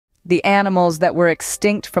the animals that were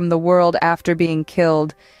extinct from the world after being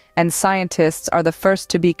killed, and scientists are the first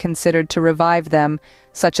to be considered to revive them,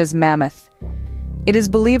 such as mammoth. It is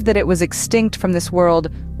believed that it was extinct from this world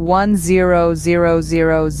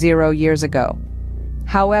 10,000 years ago.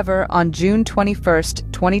 However, on June 21st,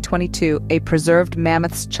 2022, a preserved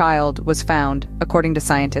mammoth's child was found, according to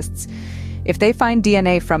scientists. If they find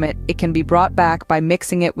DNA from it, it can be brought back by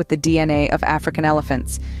mixing it with the DNA of African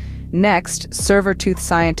elephants. Next, Silvertooth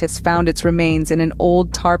scientists found its remains in an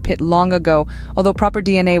old tar pit long ago, although proper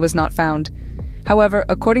DNA was not found. However,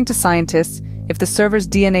 according to scientists, if the server's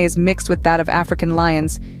DNA is mixed with that of African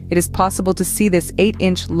lions, it is possible to see this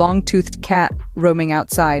 8-inch long-toothed cat roaming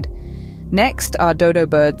outside. Next are dodo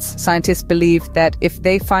birds. Scientists believe that if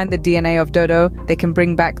they find the DNA of dodo, they can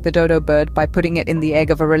bring back the dodo bird by putting it in the egg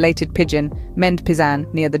of a related pigeon, Mend Pisan,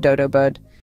 near the dodo bird.